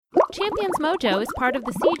Champions Mojo is part of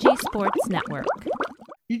the CG Sports Network.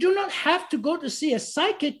 You do not have to go to see a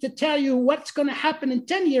psychic to tell you what's going to happen in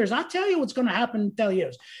 10 years. I'll tell you what's going to happen in 10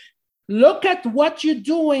 years. Look at what you're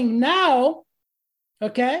doing now,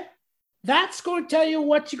 okay? That's going to tell you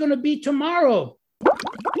what you're going to be tomorrow.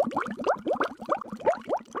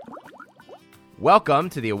 Welcome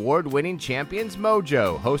to the award-winning Champions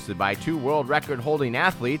Mojo, hosted by two world record-holding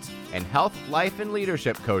athletes and health, life, and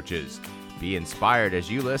leadership coaches. Be inspired as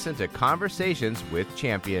you listen to Conversations with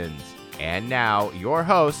Champions. And now, your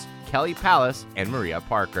hosts, Kelly Palace and Maria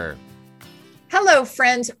Parker. Hello,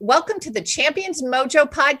 friends. Welcome to the Champions Mojo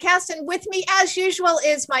podcast. And with me, as usual,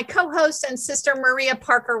 is my co-host and sister, Maria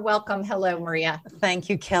Parker. Welcome. Hello, Maria. Thank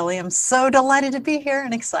you, Kelly. I'm so delighted to be here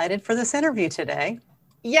and excited for this interview today.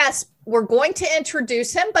 Yes, we're going to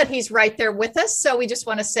introduce him, but he's right there with us. So we just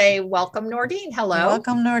want to say welcome, Nordine. Hello.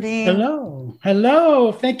 Welcome, Nordine. Hello.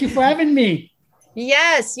 Hello. Thank you for having me.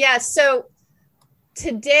 Yes. So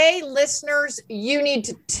today, listeners, you need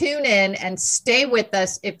to tune in and stay with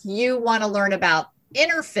us if you want to learn about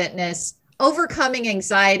inner fitness, overcoming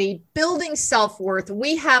anxiety, building self-worth.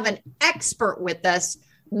 We have an expert with us,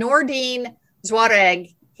 Nordine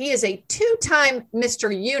Zouareg. He is a two-time Mr.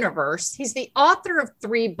 Universe. He's the author of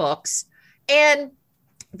 3 books. And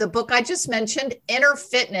the book I just mentioned, Inner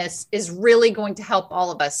Fitness, is really going to help all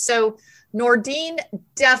of us. So Nordine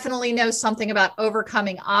definitely knows something about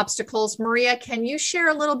overcoming obstacles. Maria, can you share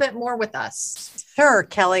a little bit more with us? Sure,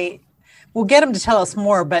 Kelly. We'll get him to tell us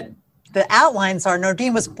more, but the outlines are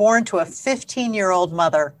Nordine was born to a 15-year-old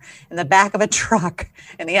mother in the back of a truck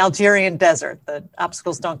in the Algerian desert. The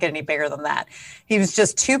obstacles don't get any bigger than that. He was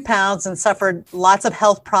just 2 pounds and suffered lots of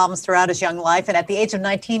health problems throughout his young life. And at the age of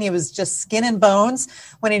 19, he was just skin and bones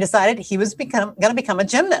when he decided he was going to become a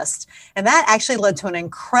gymnast. And that actually led to an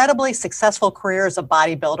incredibly successful career as a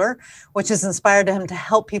bodybuilder, which has inspired him to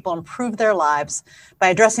help people improve their lives by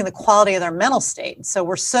addressing the quality of their mental state. So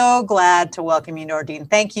we're so glad to welcome you, Nordine.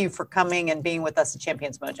 Thank you for coming and being with us at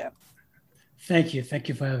Champions Mojo. Thank you. Thank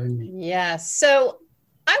you for having me. Yes. So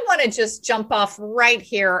I want to just jump off right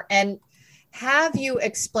here and have you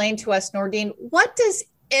explain to us, Nordine, what does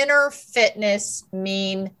inner fitness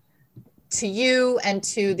mean to you and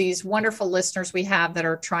to these wonderful listeners we have that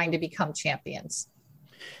are trying to become champions?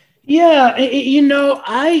 Yeah,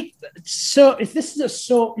 so if this is a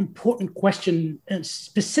so important question, and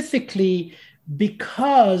specifically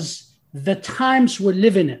because the times we're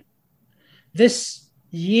living in, this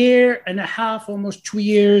year and a half, almost 2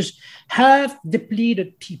 years, have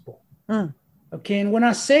depleted people. Okay, and when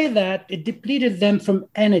I say that, it depleted them from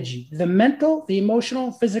energy, the mental, the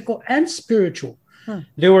emotional, physical, and spiritual.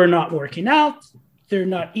 They were not working out. They're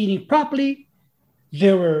not eating properly.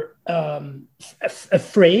 They were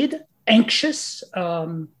afraid, anxious,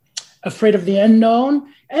 afraid of the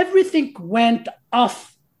unknown. Everything went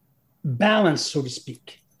off balance, so to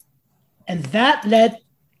speak. And that led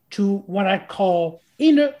to what I call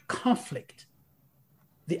inner conflict,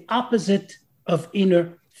 the opposite of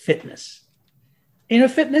inner fitness. Inner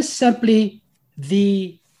fitness, simply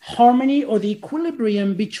the harmony or the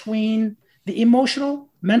equilibrium between the emotional,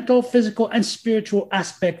 mental, physical, and spiritual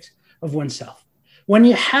aspect of oneself. When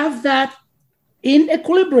you have that in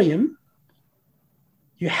equilibrium,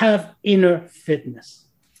 you have inner fitness.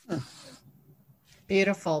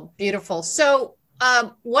 Beautiful, beautiful. So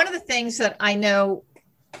one of the things that I know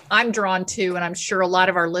I'm drawn to, and I'm sure a lot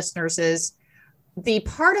of our listeners, is the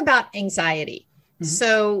part about anxiety. Mm-hmm.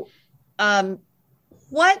 So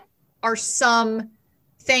what are some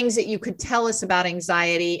things that you could tell us about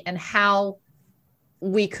anxiety and how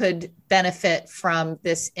we could benefit from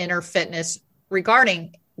this inner fitness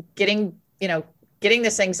regarding getting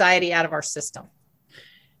this anxiety out of our system?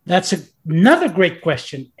 That's another great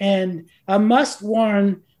question. And I must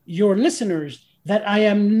warn your listeners that I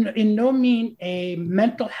am in no means a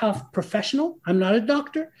mental health professional. I'm not a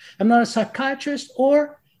doctor. I'm not a psychiatrist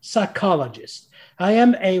or psychologist. I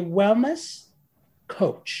am a wellness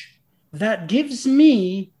coach that gives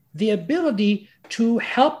me the ability to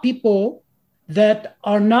help people that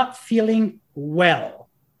are not feeling well.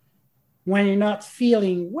 When you're not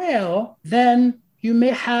feeling well, then you may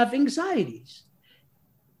have anxieties.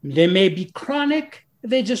 They may be chronic.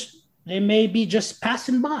 They may be just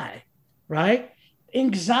passing by, right?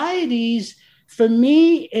 Anxieties, for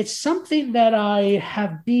me, it's something that I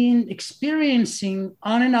have been experiencing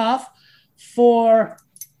on and off for,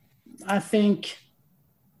 I think,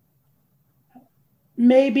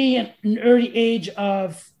 maybe an early age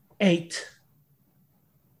of 8.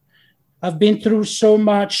 I've been through so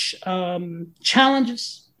much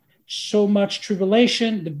challenges, so much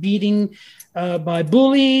tribulation, the beating by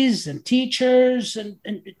bullies and teachers, and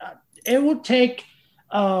it would take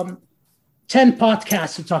 10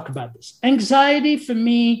 podcasts to talk about this. Anxiety for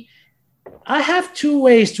me, I have two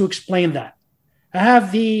ways to explain that. I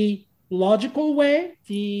have the logical way,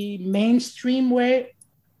 the mainstream way,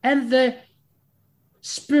 and the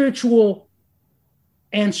spiritual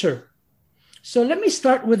answer. So let me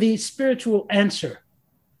start with the spiritual answer.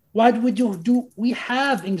 Why do we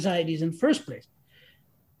have anxieties in the first place?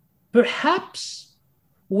 Perhaps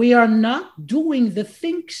we are not doing the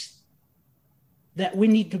things that we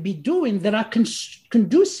need to be doing that are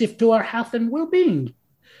conducive to our health and well-being.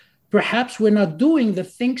 Perhaps we're not doing the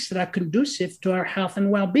things that are conducive to our health and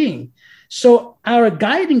well-being. So our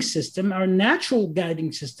guiding system, our natural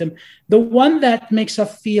guiding system, the one that makes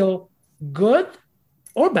us feel good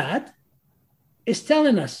or bad, is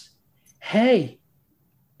telling us, hey,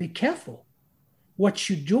 be careful. What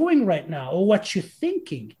you're doing right now or what you're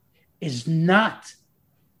thinking is not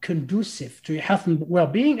conducive to your health and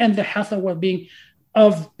well-being and the health and well-being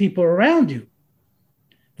of people around you.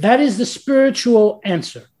 That is the spiritual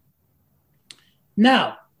answer.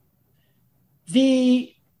 Now,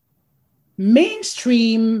 the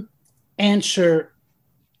mainstream answer,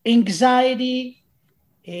 anxiety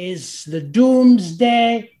is the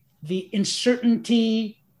doomsday, the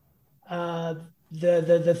uncertainty,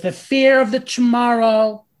 the fear of the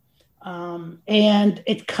tomorrow, and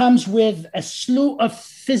it comes with a slew of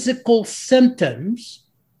physical symptoms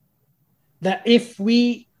that if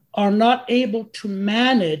we are not able to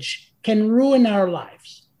manage can ruin our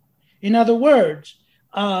lives. In other words,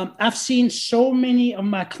 I've seen so many of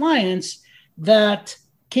my clients that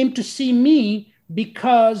came to see me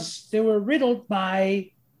because they were riddled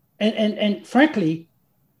by, and frankly,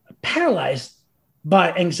 paralyzed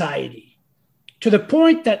by anxiety, to the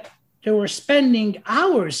point that they were spending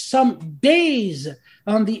hours, some days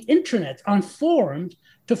on the internet, on forums,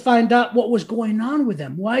 to find out what was going on with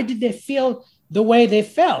them. Why did they feel the way they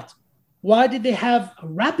felt? Why did they have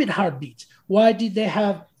rapid heartbeats? Why did they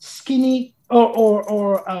have skinny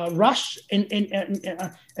or rush and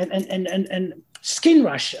skin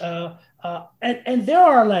rush? And there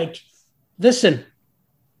are like, listen,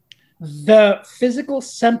 the physical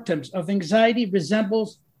symptoms of anxiety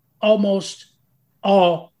resembles almost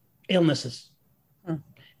all illnesses.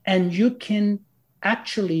 And you can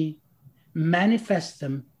actually manifest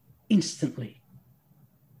them instantly.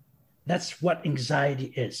 That's what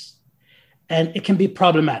anxiety is. And it can be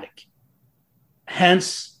problematic.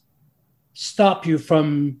 Hence, stop you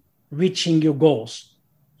from reaching your goals,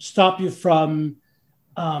 stop you from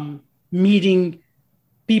meeting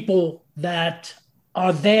people that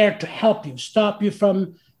are there to help you, stop you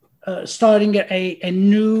from starting a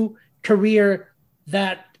new career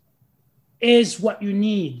that is what you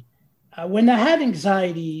need. When I had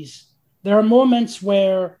anxieties, there are moments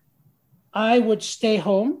where I would stay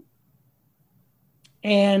home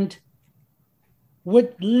and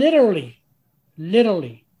would literally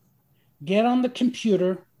get on the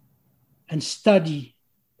computer and study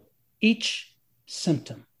each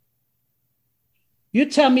symptom. You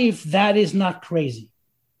tell me if that is not crazy.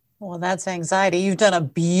 Well, that's anxiety. You've done a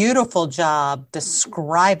beautiful job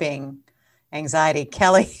describing anxiety.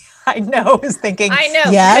 Kelly, I know, is thinking, I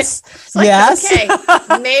know. Yes, Like, yes. Okay,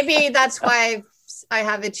 maybe that's why I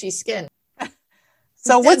have itchy skin.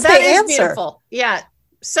 So what's the answer? Beautiful. Yeah.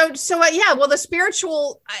 So yeah, well, the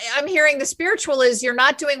spiritual, I'm hearing the spiritual is you're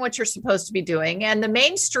not doing what you're supposed to be doing. And the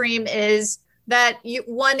mainstream is that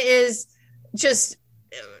one is just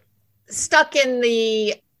stuck in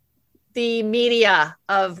the media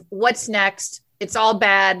of what's next. It's all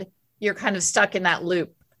bad. You're kind of stuck in that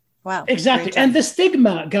loop. Wow. Exactly. And the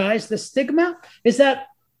stigma, guys, the stigma is that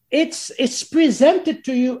it's presented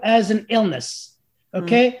to you as an illness.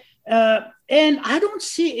 Okay. And I don't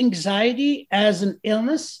see anxiety as an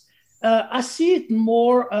illness. I see it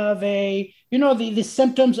more of the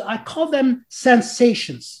symptoms, I call them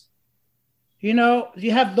sensations.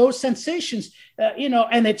 You have those sensations,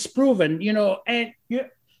 and it's proven, and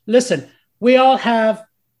listen, we all have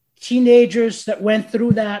teenagers that went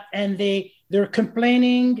through that and they're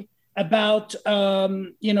complaining about,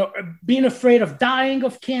 being afraid of dying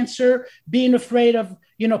of cancer, being afraid of,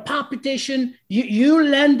 palpitation. You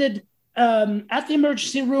landed at the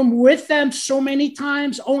emergency room with them so many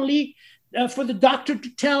times only for the doctor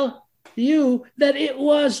to tell you that it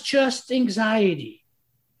was just anxiety.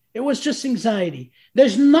 It was just anxiety.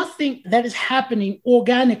 There's nothing that is happening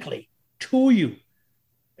organically to you.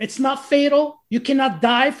 It's not fatal. You cannot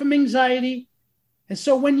die from anxiety. And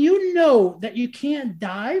so when you know that you can't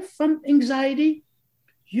die from anxiety,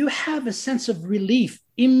 you have a sense of relief,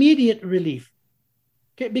 immediate relief.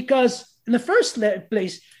 Okay? Because in the first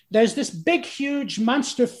place, there's this big, huge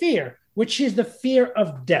monster fear, which is the fear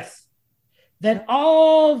of death. Then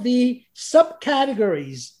all the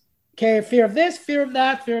subcategories, okay, fear of this, fear of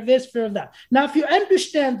that, fear of this, fear of that. Now, if you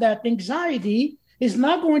understand that anxiety is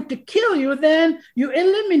not going to kill you, then you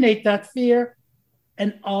eliminate that fear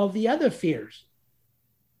and all the other fears.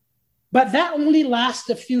 But that only lasts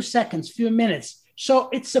a few seconds, few minutes. So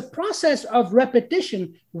it's a process of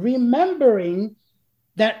repetition, remembering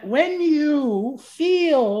that when you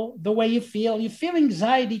feel the way you feel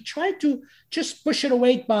anxiety, try to just push it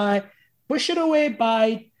away by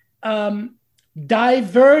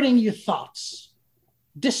diverting your thoughts,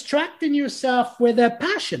 distracting yourself with a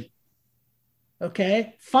passion.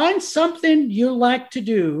 Okay, find something you like to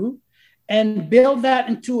do and build that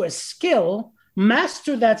into a skill,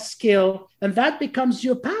 master that skill, and that becomes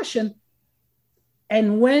your passion.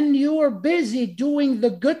 And when you are busy doing the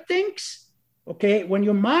good things, okay, when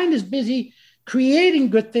your mind is busy creating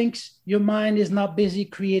good things, your mind is not busy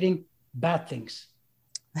creating bad things.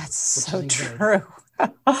 That's so true.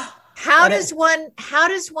 How does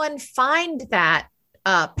one find that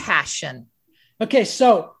passion? Okay,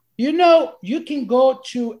 so you can go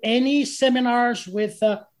to any seminars with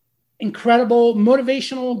incredible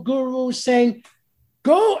motivational gurus saying,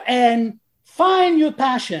 go and find your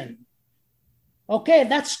passion. Okay,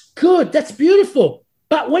 that's good. That's beautiful.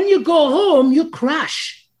 But when you go home, you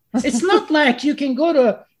crash. It's not like you can go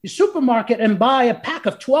to the supermarket and buy a pack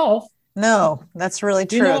of 12. No, that's really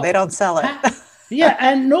true. They don't sell it. Yeah,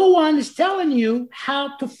 and no one is telling you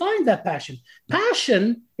how to find that passion.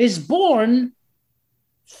 Passion is born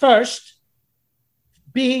first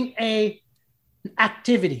being an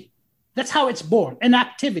activity. That's how it's born, an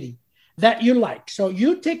activity that you like. So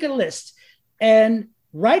you take a list and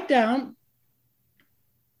write down,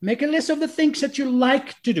 make a list of the things that you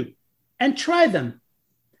like to do and try them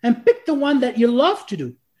and pick the one that you love to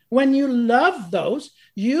do. When you love those,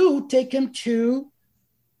 you take them to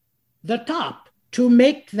the top to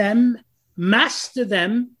make them, master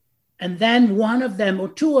them, and then one of them or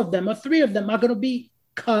two of them or three of them are going to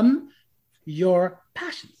become your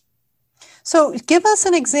passions. So give us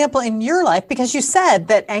an example in your life, because you said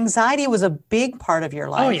that anxiety was a big part of your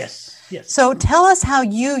life. Oh, yes. So tell us how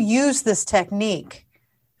you use this technique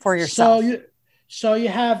for yourself. So you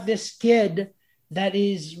have this kid that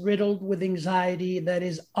is riddled with anxiety, that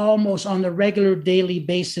is almost on a regular daily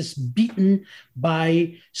basis beaten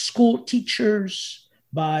by school teachers,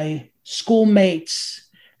 by schoolmates,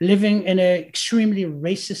 living in an extremely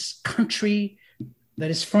racist country that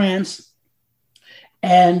is France.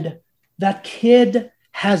 And that kid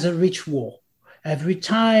has a ritual. Every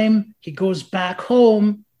time he goes back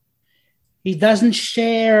home, he doesn't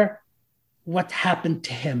share what happened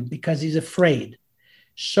to him because he's afraid.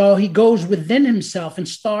 So he goes within himself and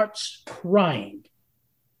starts crying.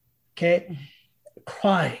 Okay?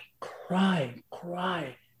 Cry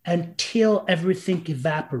until everything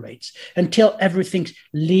evaporates, until everything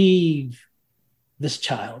leaves this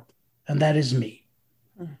child. And that is me.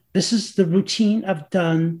 This is the routine I've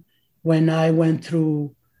done when I went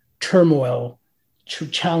through turmoil, through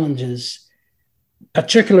challenges,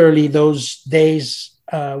 particularly those days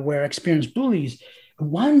where I experienced bullies.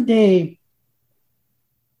 One day,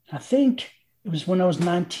 I think it was when I was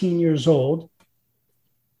 19 years old,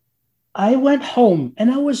 I went home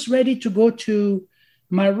and I was ready to go to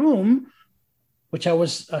my room, which I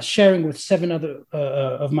was sharing with 7 other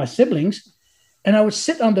of my siblings. And I would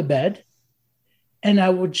sit on the bed and I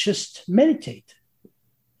would just meditate.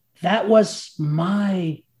 That was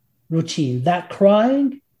my routine. That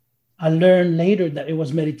crying, I learned later that it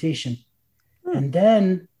was meditation. And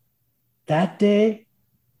then that day,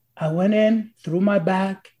 I went in, threw my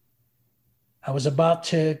bag. I was about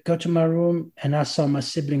to go to my room and I saw my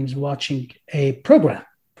siblings watching a program.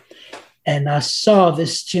 And I saw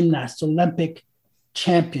this gymnast, Olympic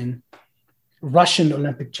champion, Russian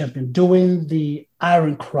Olympic champion, doing the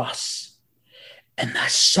Iron Cross. And I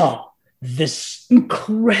saw this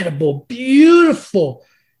incredible, beautiful,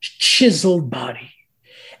 chiseled body.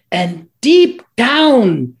 And deep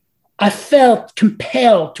down, I felt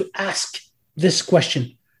compelled to ask this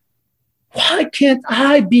question: why can't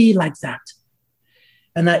I be like that?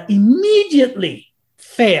 And I immediately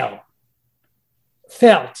felt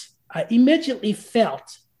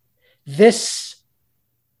this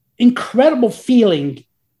incredible feeling,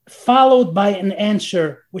 followed by an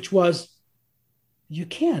answer, which was, you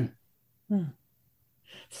can.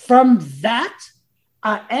 From that,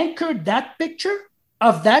 I anchored that picture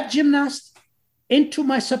of that gymnast into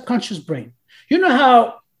my subconscious brain. You know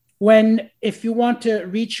how if you want to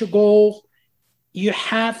reach your goal, you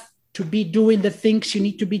have to be doing the things you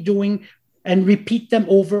need to be doing and repeat them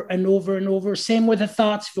over and over and over. Same with the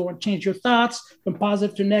thoughts. If you want to change your thoughts from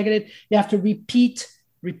positive to negative, you have to repeat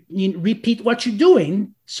what you're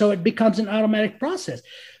doing so it becomes an automatic process.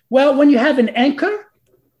 Well, when you have an anchor,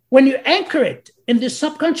 when you anchor it in the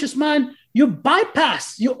subconscious mind, you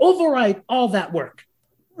override all that work.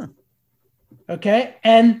 Okay.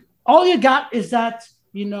 And all you got is that,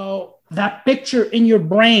 that picture in your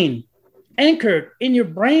brain, anchored in your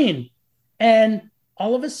brain. And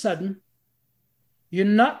all of a sudden, you're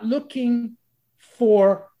not looking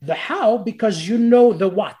for the how because you know the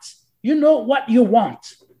what. You know what you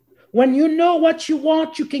want. When you know what you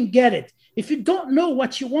want, you can get it. If you don't know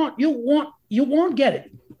what you won't get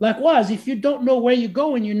it. Likewise, if you don't know where you're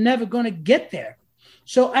going, you're never going to get there.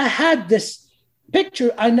 So I had this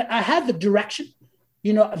picture, I had the direction,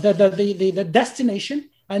 the destination.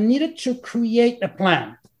 I needed to create a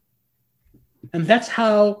plan. And that's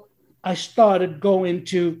how I started going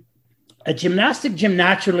to a gymnastic gym.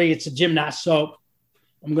 Naturally, it's a gymnast, so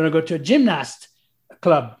I'm going to go to a gymnast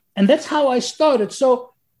club. And that's how I started.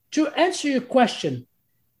 So to answer your question,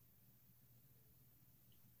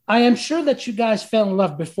 I am sure that you guys fell in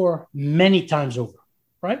love before many times over,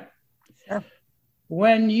 right? Sure.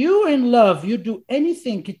 When you're in love, you do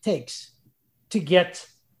anything it takes to get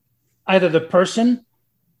either the person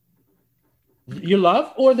you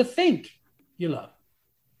love or the thing you love.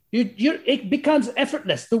 It becomes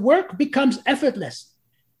effortless. The work becomes effortless.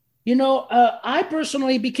 I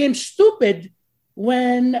personally became stupid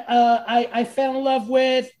when I fell in love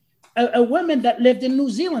with a woman that lived in New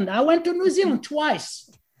Zealand. I went to New Zealand twice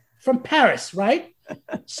from Paris, right?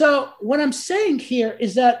 So what I'm saying here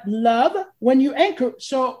is that love, when you anchor,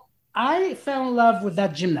 so I fell in love with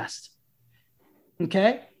that gymnast,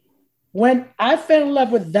 okay? When I fell in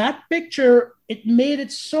love with that picture, it made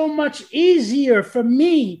it so much easier for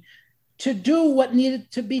me to do what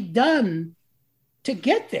needed to be done to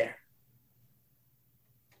get there.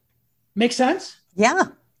 Make sense? Yeah,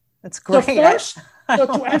 that's great. So first, so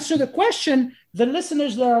to answer the question, the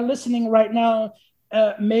listeners that are listening right now,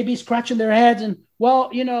 maybe scratching their heads and,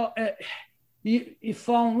 you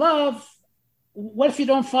fall in love. What if you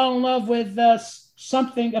don't fall in love with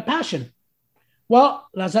something, a passion? Well,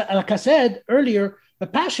 like I said earlier, the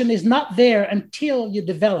passion is not there until you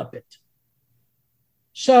develop it.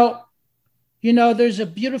 So, there's a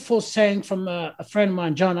beautiful saying from a friend of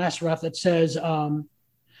mine, John Assaraf, that says,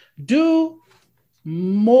 do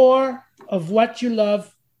more of what you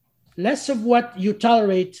love, less of what you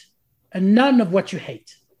tolerate, and none of what you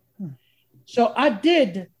hate. So I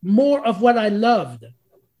did more of what I loved.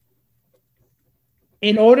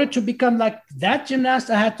 In order to become like that gymnast,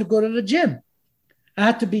 I had to go to the gym. I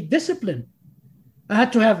had to be disciplined. I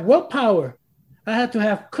had to have willpower. I had to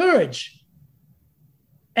have courage.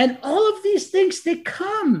 And all of these things, they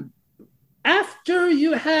come after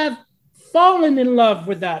you have fallen in love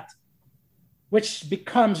with that, which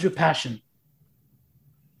becomes your passion.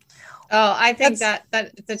 Oh, I think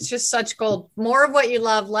that's just such gold. More of what you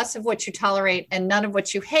love, less of what you tolerate, and none of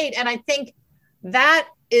what you hate. And I think that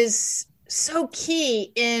is so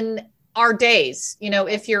key in our days.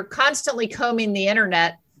 If you're constantly combing the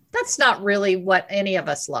internet, that's not really what any of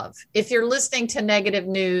us love. If you're listening to negative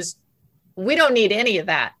news, we don't need any of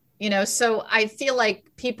that. So I feel like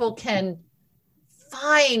people can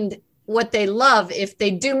find what they love if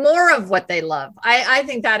they do more of what they love. I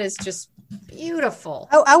think that is just beautiful.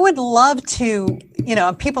 I would love to,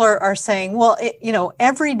 people are saying, well,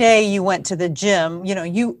 every day you went to the gym,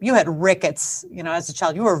 you had rickets, as a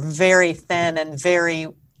child, you were very thin and very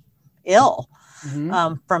ill.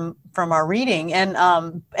 From our reading,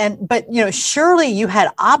 but surely you had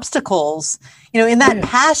obstacles, in that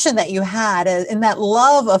passion that you had, in that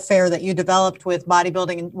love affair that you developed with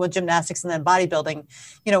bodybuilding and with gymnastics and then bodybuilding.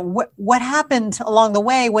 What happened along the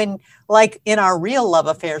way when, like in our real love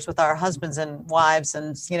affairs with our husbands and wives,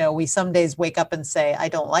 and we some days wake up and say, I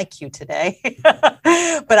don't like you today,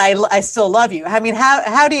 but I still love you. I mean,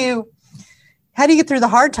 how do you get through the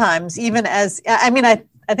hard times? Even as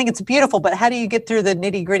I think it's beautiful, but how do you get through the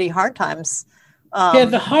nitty gritty hard times?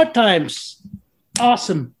 The hard times.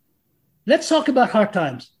 Awesome. Let's talk about hard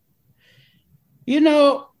times.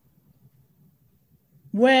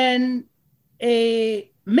 When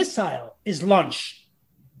a missile is launched,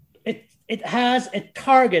 it has a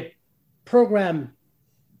target program,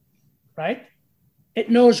 right? It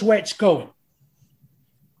knows where it's going.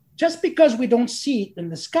 Just because we don't see it in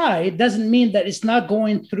the sky, it doesn't mean that it's not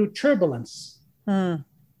going through turbulence.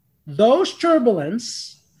 Those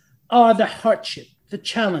turbulence are the hardship, the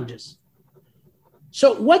challenges.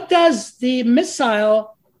 So what does the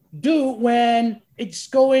missile do when it's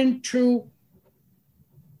going through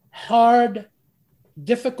hard,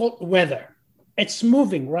 difficult weather. It's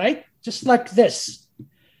moving, right? Just like this.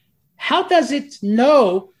 How does it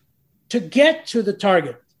know to get to the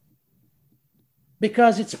target?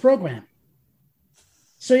 Because it's programmed.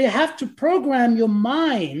 So you have to program your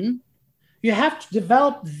mind. You have to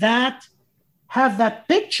develop that, have that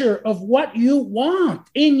picture of what you want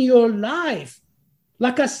in your life.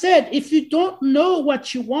 Like I said, if you don't know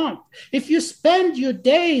what you want, if you spend your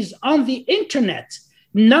days on the internet,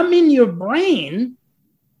 numbing your brain,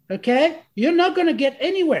 okay, you're not going to get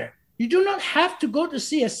anywhere. You do not have to go to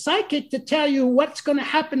see a psychic to tell you what's going to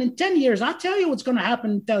happen in 10 years. I'll tell you what's going to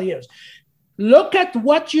happen in 10 years. Look at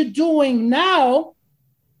what you're doing now,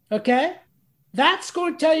 okay? That's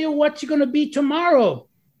going to tell you what you're going to be tomorrow.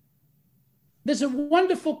 There's a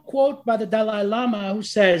wonderful quote by the Dalai Lama who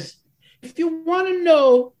says, if you want to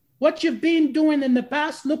know what you've been doing in the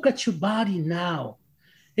past, look at your body now.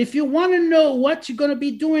 If you want to know what you're going to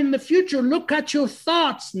be doing in the future, look at your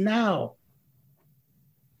thoughts now.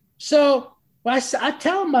 So I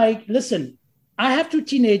tell Mike, listen, I have 2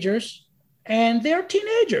 teenagers and they're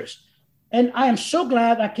teenagers. And I am so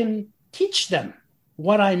glad I can teach them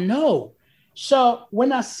what I know. So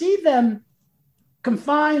when I see them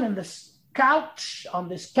confined on this couch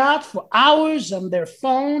for hours on their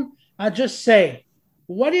phone, I just say,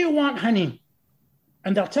 what do you want, honey?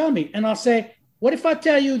 And they'll tell me. And I'll say, what if I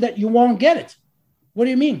tell you that you won't get it? What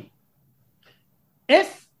do you mean?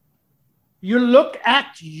 If you look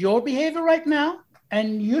at your behavior right now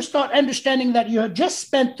and you start understanding that you have just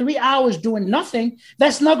spent 3 hours doing nothing,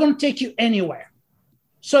 that's not going to take you anywhere.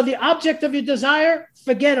 So the object of your desire,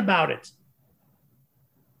 forget about it.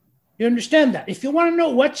 You understand that? If you want to know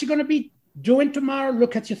what you're going to be doing tomorrow,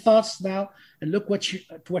 look at your thoughts now and look what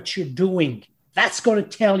you're doing. That's going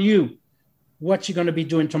to tell you what you're going to be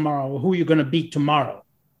doing tomorrow or who you're going to be tomorrow.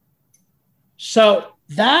 So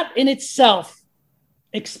that in itself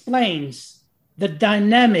explains the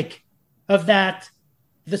dynamic of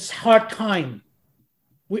this hard time.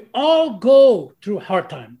 We all go through hard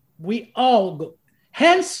time. We all go.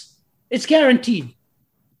 Hence, it's guaranteed.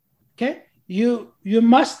 Okay? You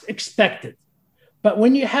must expect it. But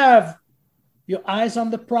when you have your eyes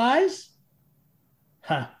on the prize,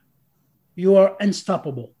 you are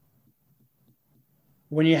unstoppable.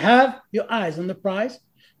 When you have your eyes on the prize,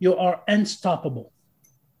 you are unstoppable.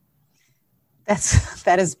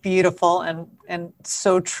 That is beautiful and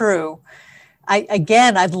so true.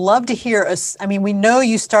 I'd love to hear us. I mean, we know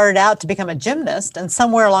you started out to become a gymnast, and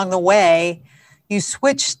somewhere along the way, you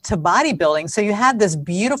switched to bodybuilding. So you had this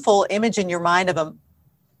beautiful image in your mind of a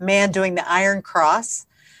man doing the Iron Cross,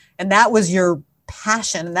 and that was your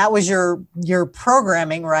passion, and that was your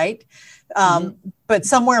programming, right? But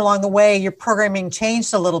somewhere along the way, your programming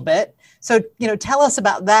changed a little bit. So, tell us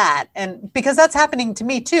about that. And because that's happening to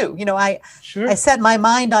me too. I set my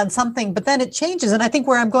mind on something, but then it changes. And I think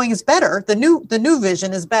where I'm going is better. The new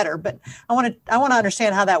vision is better, but I want to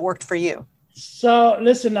understand how that worked for you. So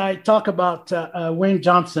listen, I talk about Wayne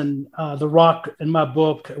Johnson, The Rock, in my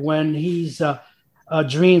book, when his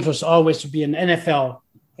dream was always to be an NFL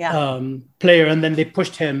player. And then they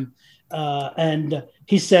pushed him. And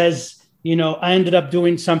he says, I ended up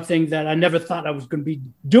doing something that I never thought I was going to be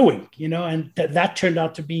doing, and that turned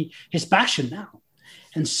out to be his passion now.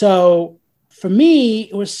 And so for me,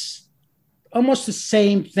 it was almost the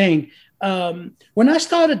same thing. When I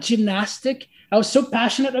started gymnastic, I was so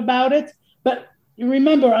passionate about it. But you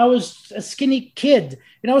remember, I was a skinny kid,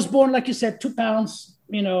 and I was born, like you said, 2 pounds,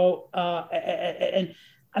 and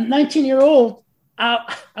I'm 19-year-old.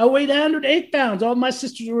 I weighed 108 pounds. All my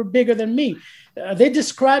sisters were bigger than me. They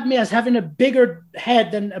described me as having a bigger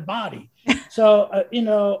head than a body. So,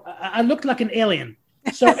 I looked like an alien.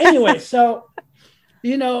 So anyway,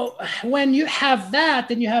 when you have that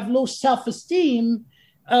and you have low self-esteem,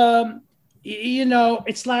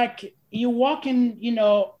 it's like you're walking,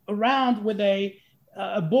 around with a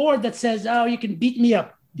board that says, oh, you can beat me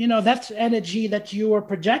up. That's energy that you are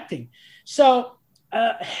projecting. So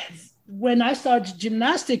when I started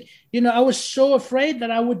gymnastic, I was so afraid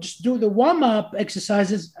that I would just do the warm-up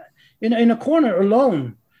exercises in a corner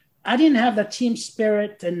alone. I didn't have that team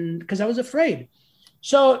spirit, and because I was afraid.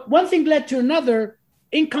 So one thing led to another.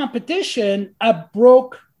 In competition, I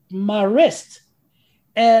broke my wrist,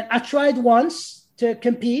 and I tried once to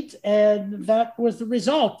compete, and that was the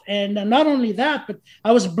result. And not only that, but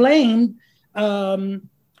I was blamed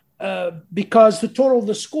because the total of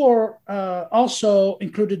the score also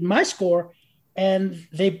included my score, and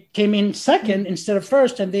they came in second instead of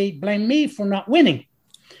first, and they blamed me for not winning.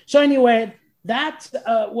 So anyway, that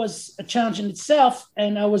was a challenge in itself,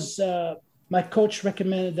 and I was my coach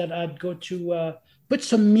recommended that I'd go to put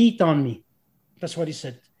some meat on me. That's what he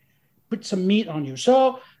said. Put some meat on you.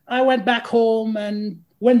 So I went back home and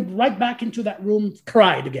went right back into that room,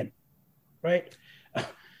 cried again, right?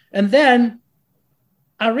 And then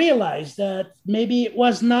I realized that maybe it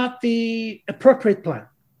was not the appropriate plan.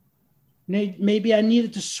 Maybe I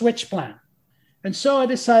needed to switch plan. And so I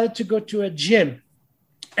decided to go to a gym.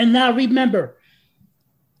 And now remember,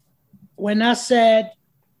 when I said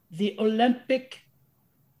the Olympic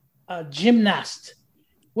gymnast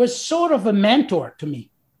was sort of a mentor to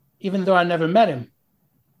me, even though I never met him,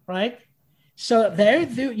 right? So there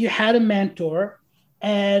you had a mentor,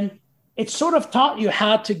 and it sort of taught you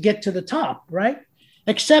how to get to the top, right?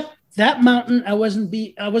 Except that mountain, I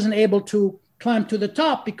wasn't able to climb to the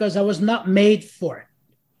top because I was not made for it.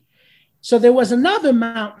 So there was another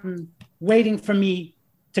mountain waiting for me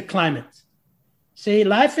to climb it. See,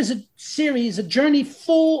 life is a series, a journey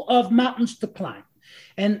full of mountains to climb.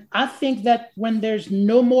 And I think that when there's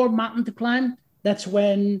no more mountain to climb, that's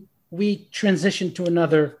when we transition to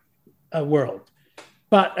another world.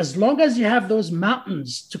 But as long as you have those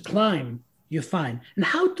mountains to climb, you're fine. And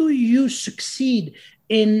how do you succeed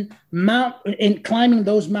in climbing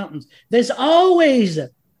those mountains? There's always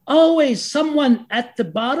someone at the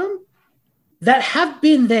bottom that have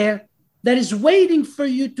been there that is waiting for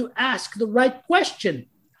you to ask the right question.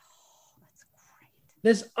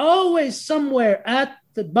 There's always somewhere at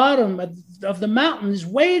the bottom of the mountain is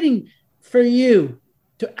waiting for you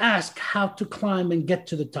to ask how to climb and get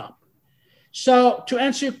to the top. So to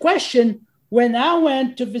answer your question, when I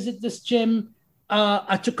went to visit this gym,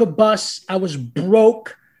 I took a bus. I was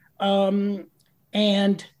broke. And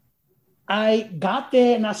I got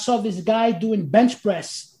there and I saw this guy doing bench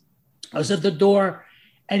press. I was at the door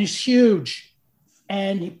and he's huge.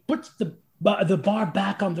 And he puts the bar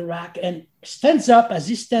back on the rack and stands up. As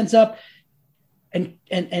he stands up and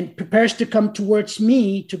prepares to come towards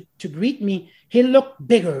me to greet me, he looked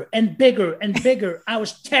bigger and bigger and bigger. I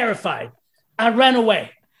was terrified. I ran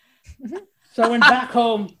away. So I went back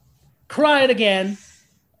home, cried again,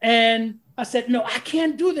 and I said, no, I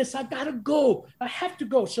can't do this. I got to go. I have to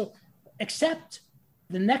go. So except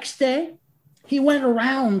the next day, he went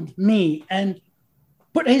around me and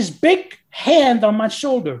put his big hand on my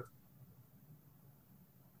shoulder.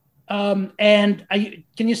 Can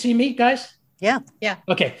you see me, guys? Yeah. Yeah.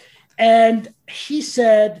 Okay. And he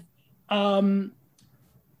said, young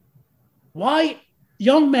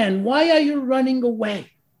man, why are you running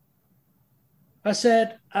away? I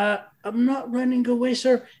said, I'm not running away,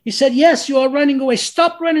 sir. He said, yes, you are running away.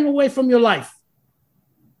 Stop running away from your life.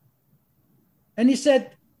 And he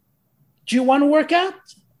said, do you want to work out?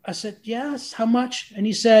 I said, yes. How much? And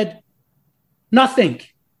he said, nothing.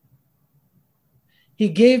 He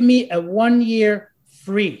gave me a 1 year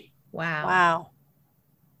free. Wow. Wow.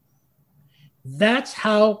 That's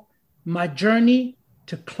how my journey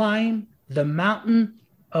to climb the mountain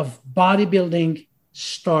of bodybuilding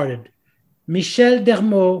started. Michel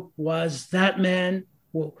Dermot was that man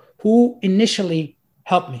who initially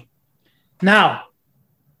helped me. Now,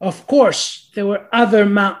 of course, there were other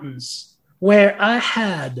mountains where I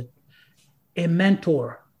had a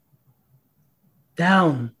mentor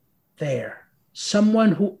down there,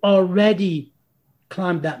 someone who already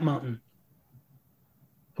climbed that mountain,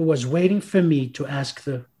 who was waiting for me to ask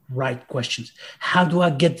the right questions. How do I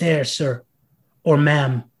get there, sir or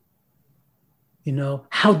ma'am? You know,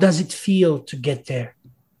 how does it feel to get there?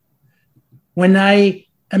 When I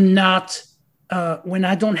am not, when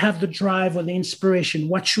I don't have the drive or the inspiration,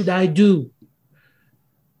 what should I do?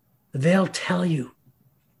 They'll tell you.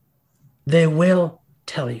 They will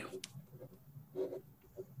tell you.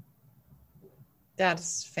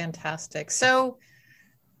 That's fantastic. So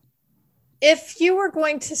if you were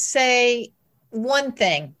going to say one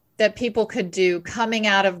thing that people could do coming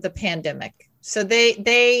out of the pandemic, so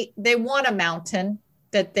they want a mountain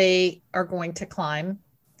that they are going to climb,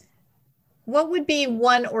 what would be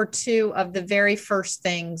one or two of the very first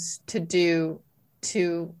things to do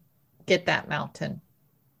to get that mountain?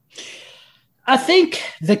 I think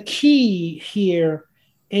the key here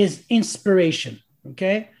is inspiration,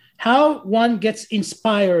 okay? How one gets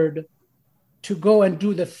inspired to go and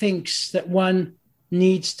do the things that one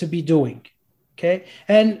needs to be doing, okay?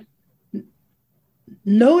 And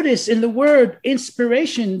notice in the word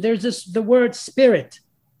inspiration, there's the word spirit,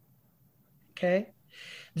 okay?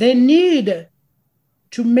 They need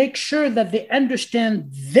to make sure that they understand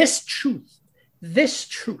this truth.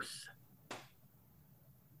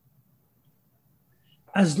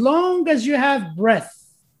 As long as you have breath,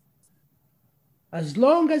 as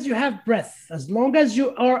long as you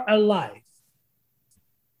are alive,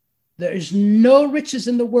 There is no riches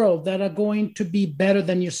in the world that are going to be better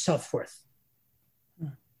than your self-worth.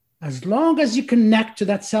 As long as you connect to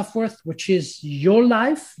that self-worth, which is your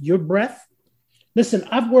life, your breath. Listen,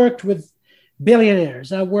 I've worked with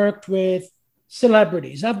billionaires. I've worked with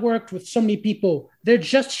celebrities. I've worked with so many people. They're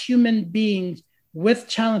just human beings with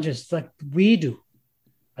challenges like we do,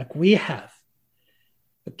 like we have.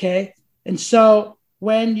 Okay? And so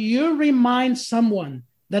when you remind someone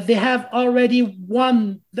that they have already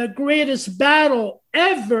won the greatest battle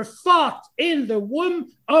ever fought in the womb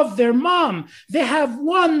of their mom. They have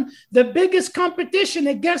won the biggest competition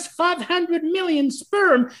against 500 million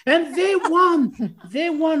sperm, and they won. They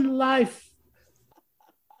won life.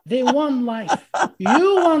 They won life.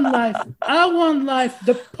 You won life. I won life.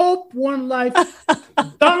 The Pope won life.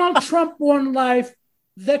 Donald Trump won life.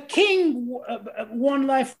 The king won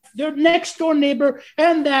life. Their next door neighbor,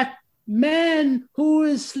 and that man who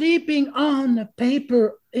is sleeping on a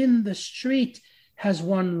paper in the street has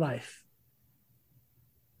won life.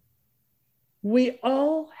 We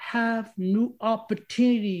all have new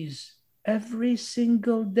opportunities every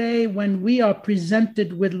single day when we are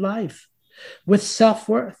presented with life, with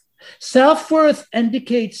self-worth. Self-worth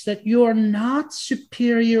indicates that you are not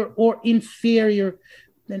superior or inferior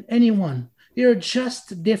than anyone. You're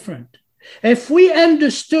just different. If we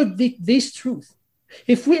understood this truth,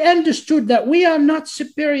 if we understood that we are not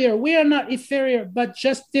superior, we are not inferior, but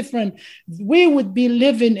just different, we would be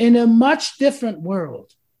living in a much different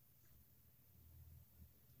world.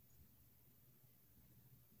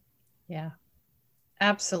 Yeah,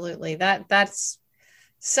 absolutely. That's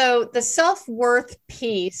so the self-worth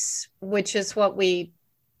piece, which is what we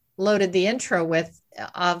loaded the intro with,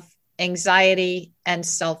 of anxiety and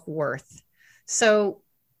self-worth. So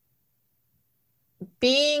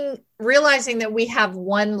realizing that we have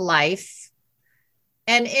one life,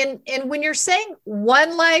 and when you're saying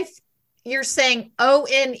one life, you're saying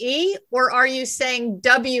ONE, or are you saying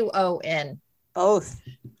WON? Both.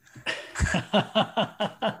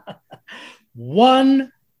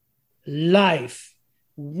 One life,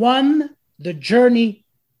 the journey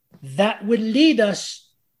that would lead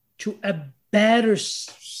us to a better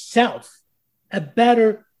self, a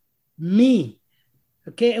better me.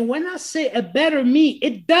 Okay, and when I say a better me,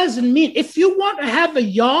 it doesn't mean if you want to have a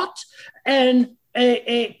yacht and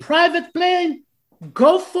a private plane,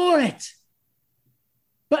 go for it.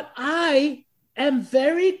 But I am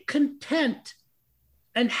very content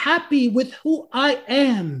and happy with who I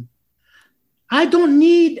am. I don't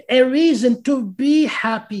need a reason to be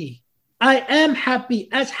happy. I am happy,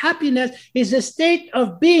 as happiness is a state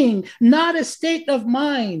of being, not a state of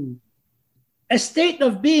mind. A state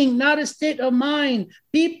of being, not a state of mind.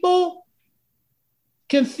 People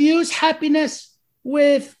confuse happiness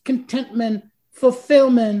with contentment,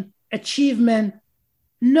 fulfillment, achievement.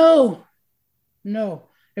 No.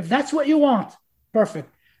 If that's what you want, perfect.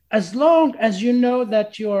 As long as you know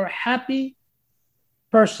that you're a happy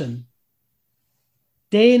person,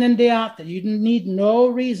 day in and day out, that you need no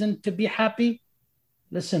reason to be happy,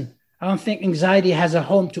 listen, I don't think anxiety has a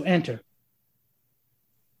home to enter.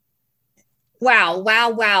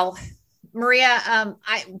 Wow. Maria,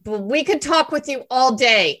 we could talk with you all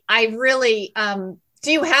day. I really,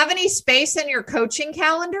 do you have any space in your coaching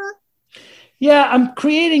calendar? Yeah, I'm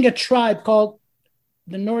creating a tribe called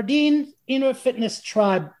the Nordine Inner Fitness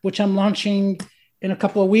Tribe, which I'm launching in a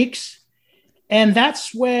couple of weeks. And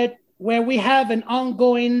that's where we have an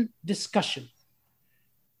ongoing discussion.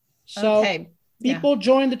 So people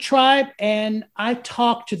join the tribe and I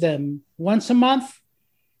talk to them once a month.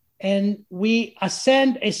 And we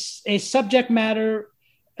ascend a subject matter,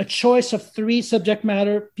 a choice of 3 subject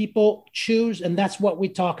matter people choose, and that's what we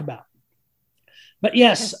talk about. But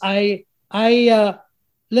yes, I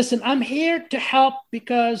listen, I'm here to help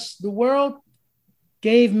because the world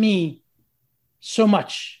gave me so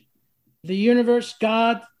much. The universe,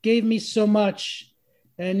 God gave me so much.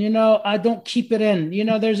 And, I don't keep it in.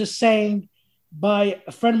 There's a saying by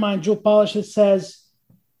a friend of mine, Joe Polish, that says,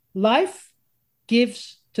 life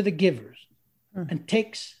gives to the givers and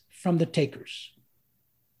takes from the takers.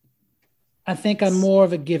 I think I'm more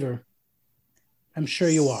of a giver. I'm sure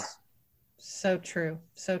you are. So true.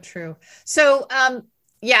 So,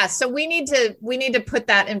 so we need to put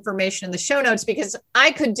that information in the show notes because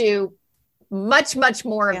I could do much, much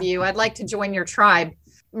more of you. I'd like to join your tribe.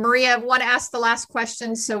 Maria, I want to ask the last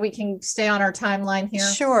question so we can stay on our timeline here.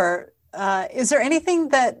 Sure. Is there anything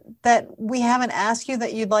that we haven't asked you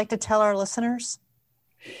that you'd like to tell our listeners?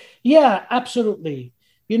 Yeah, absolutely.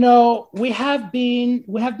 We have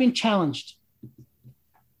been challenged.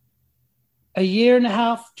 A year and a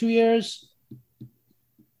half, 2 years,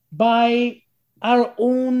 by our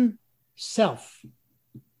own self.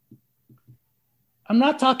 I'm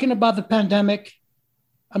not talking about the pandemic.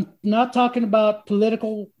 I'm not talking about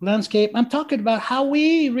political landscape. I'm talking about how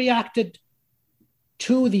we reacted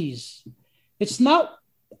to these. It's not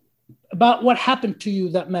about what happened to you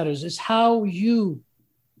that matters. It's how you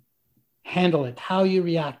handle it, how you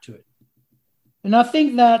react to it. And I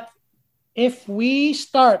think that if we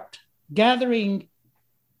start gathering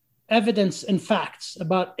evidence and facts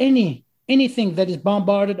about anything that is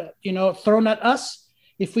bombarded, thrown at us,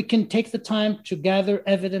 if we can take the time to gather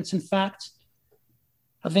evidence and facts,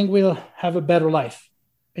 I think we'll have a better life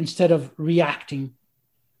instead of reacting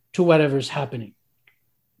to whatever's happening.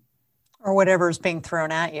 Or whatever's being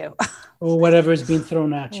thrown at you. Or whatever is being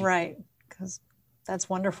thrown at you. Right. Because that's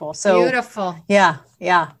wonderful. So beautiful. Yeah.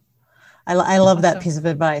 I love that piece of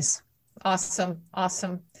advice. Awesome.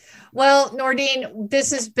 Well, Nourdine,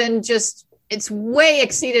 this has been it's way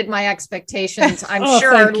exceeded my expectations. I'm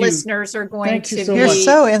sure our listeners are going to be. You're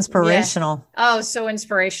so inspirational. Yeah. Oh, so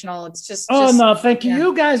inspirational. It's just. No, thank you. Yeah.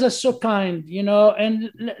 You guys are so kind,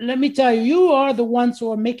 and let me tell you, you are the ones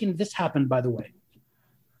who are making this happen, by the way.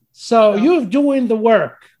 So you're doing the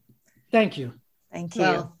work. Thank you. Thank you.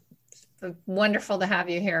 Well, wonderful to have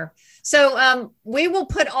you here. So we will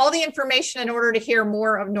put all the information in order to hear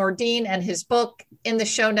more of Nourdine and his book in the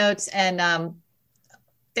show notes. And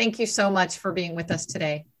thank you so much for being with us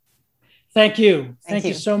today. Thank you. Thank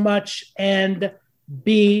you so much. And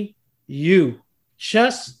be you.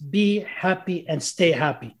 Just be happy and stay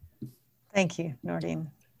happy. Thank you, Nourdine.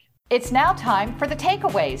 It's now time for the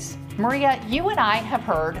takeaways. Maria, you and I have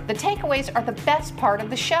heard the takeaways are the best part of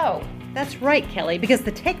the show. That's right, Kelly, because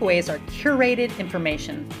the takeaways are curated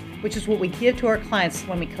information, which is what we give to our clients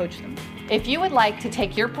when we coach them. If you would like to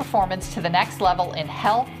take your performance to the next level in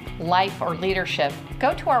health, life, or leadership,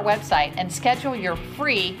 go to our website and schedule your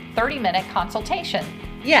free 30-minute consultation.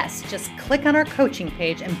 Yes, just click on our coaching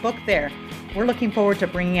page and book there. We're looking forward to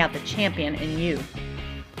bringing out the champion in you.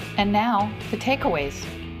 And now, the takeaways.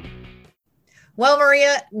 Well,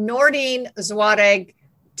 Maria, Nourdine Zouareg,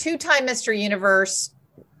 two-time Mr. Universe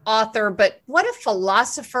author, but what a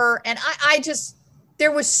philosopher. And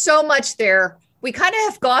there was so much there. We kind of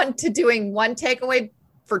have gone to doing one takeaway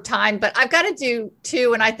for time, but I've got to do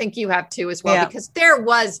two. And I think you have two as well, because there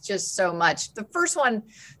was just so much. The first one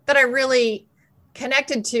that I really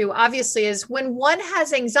connected to, obviously, is when one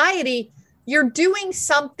has anxiety, you're doing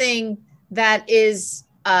something that is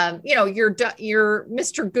you're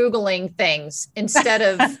Mr. Googling things instead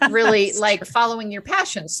of really like following your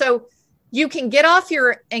passion. So you can get off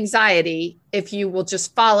your anxiety if you will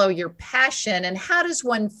just follow your passion. And how does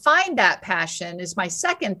one find that passion is my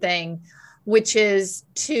second thing, which is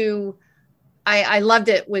I loved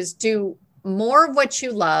it, was do more of what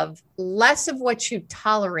you love, less of what you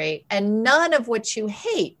tolerate, and none of what you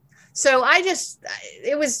hate. So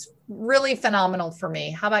it was really phenomenal for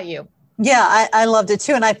me. How about you? Yeah, I loved it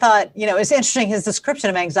too. And I thought, it's interesting. His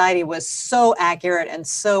description of anxiety was so accurate and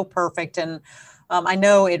so perfect. And I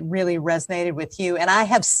know it really resonated with you. And I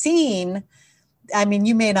have seen,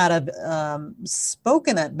 you may not have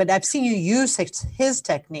spoken it, but I've seen you use his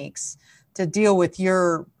techniques to deal with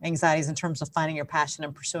your anxieties in terms of finding your passion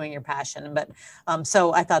and pursuing your passion. But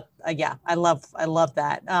so I thought, I love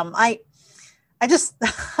that. I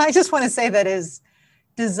just want to say that his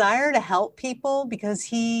desire to help people, because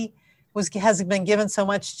he has been given so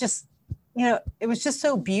much, it was just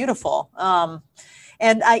so beautiful.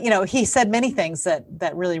 And he said many things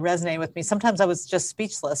that really resonated with me. Sometimes I was just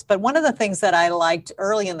speechless. But one of the things that I liked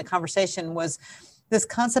early in the conversation was this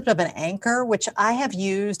concept of an anchor, which I have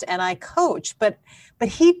used and I coach. But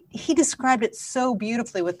he described it so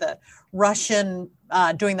beautifully with the Russian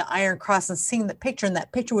doing the Iron Cross and seeing the picture, and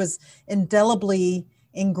that picture was indelibly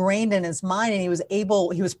ingrained in his mind, and he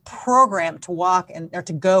was programmed to walk or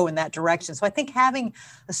to go in that direction. So I think having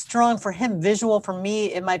a strong, for him, visual, for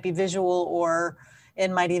me, it might be visual, or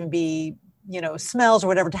it might even be, smells or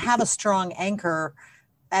whatever, to have a strong anchor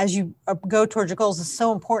as you go towards your goals is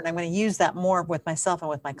so important. I'm going to use that more with myself and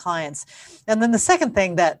with my clients. And then the second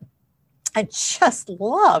thing that I just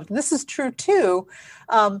loved, and this is true too,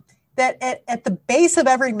 that at the base of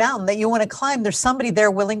every mountain that you want to climb, there's somebody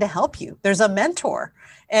there willing to help you. There's a mentor.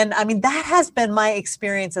 And that has been my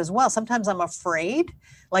experience as well. Sometimes I'm afraid,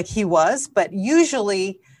 like he was, but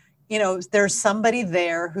usually, there's somebody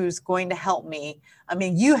there who's going to help me.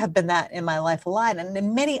 You have been that in my life a lot. And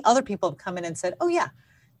then many other people have come in and said, oh yeah,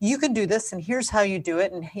 you can do this, and here's how you do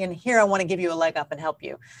it. And here I want to give you a leg up and help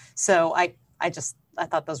you. So I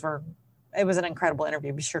thought those were it was an incredible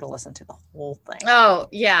interview. Be sure to listen to the whole thing. Oh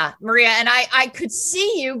yeah, Maria, and I could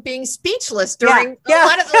see you being speechless during a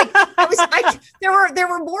lot of there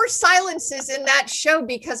were more silences in that show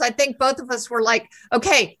because I think both of us were like,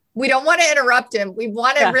 okay, we don't want to interrupt him. We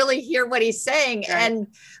want to really hear what he's saying, and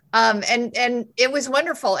it was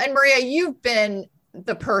wonderful. And Maria, you've been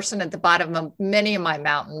the person at the bottom of many of my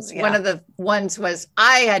mountains. Yeah. One of the ones was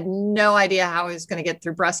I had no idea how I was going to get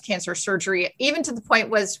through breast cancer surgery, even to the point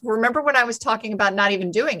was, remember when I was talking about not even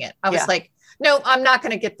doing it? I was like, no, I'm not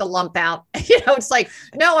going to get the lump out. It's like,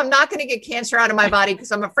 no, I'm not going to get cancer out of my body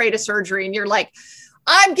because I'm afraid of surgery. And you're like,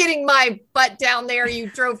 I'm getting my butt down there. You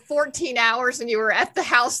drove 14 hours and you were at the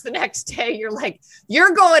house the next day. You're like,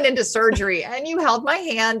 you're going into surgery. And you held my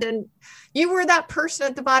hand and you were that person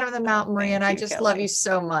at the bottom of the mountain, Maria, and I just love you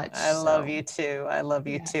so much. I love you too. I love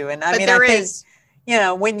you too. And I think, you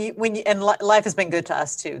know, when you and life has been good to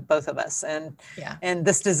us too, both of us, and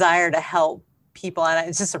this desire to help people, and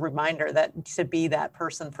it's just a reminder that to be that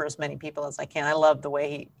person for as many people as I can. I love the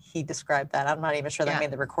way he described that. I'm not even sure that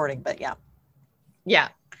made the recording, but yeah.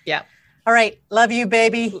 All right, love you,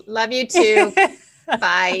 baby. Love you too.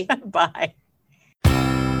 Bye. Bye.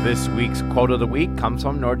 This week's quote of the week comes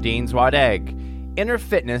from Nordine Zwadeg. Inner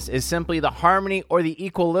fitness is simply the harmony or the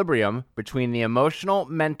equilibrium between the emotional,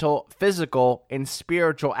 mental, physical, and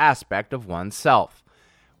spiritual aspect of oneself.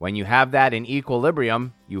 When you have that in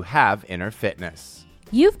equilibrium, you have inner fitness.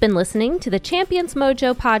 You've been listening to the Champions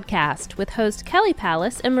Mojo podcast with host Kelly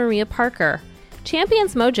Palace and Maria Parker.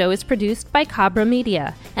 Champions Mojo is produced by Cabra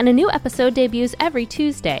Media, and a new episode debuts every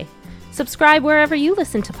Tuesday. Subscribe wherever you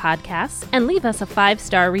listen to podcasts and leave us a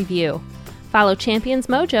 5-star review. Follow Champions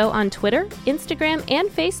Mojo on Twitter, Instagram, and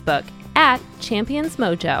Facebook @Champions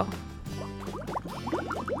Mojo.